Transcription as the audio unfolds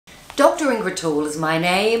Dr. Ingrid Toole is my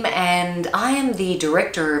name, and I am the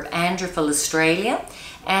Director of Androfill Australia,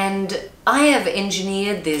 and I have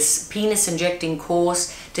engineered this penis injecting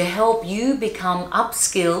course to help you become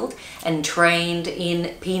upskilled and trained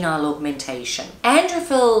in penile augmentation.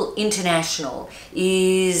 Androfill International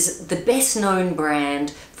is the best known brand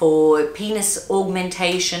for penis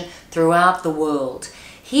augmentation throughout the world.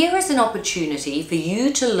 Here is an opportunity for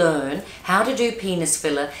you to learn how to do penis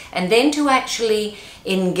filler and then to actually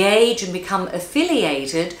engage and become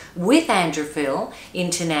affiliated with Androfill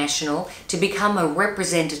International to become a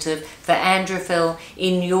representative for Androfill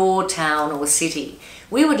in your town or city.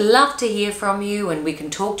 We would love to hear from you, and we can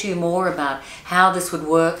talk to you more about how this would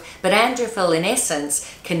work, but Androfill in essence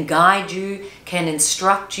can guide you, can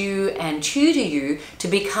instruct you and tutor you to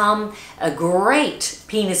become a great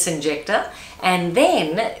penis injector. And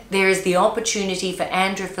then there is the opportunity for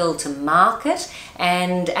Androfill to market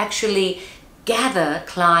and actually gather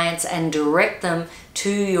clients and direct them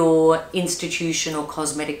to your institution or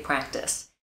cosmetic practice.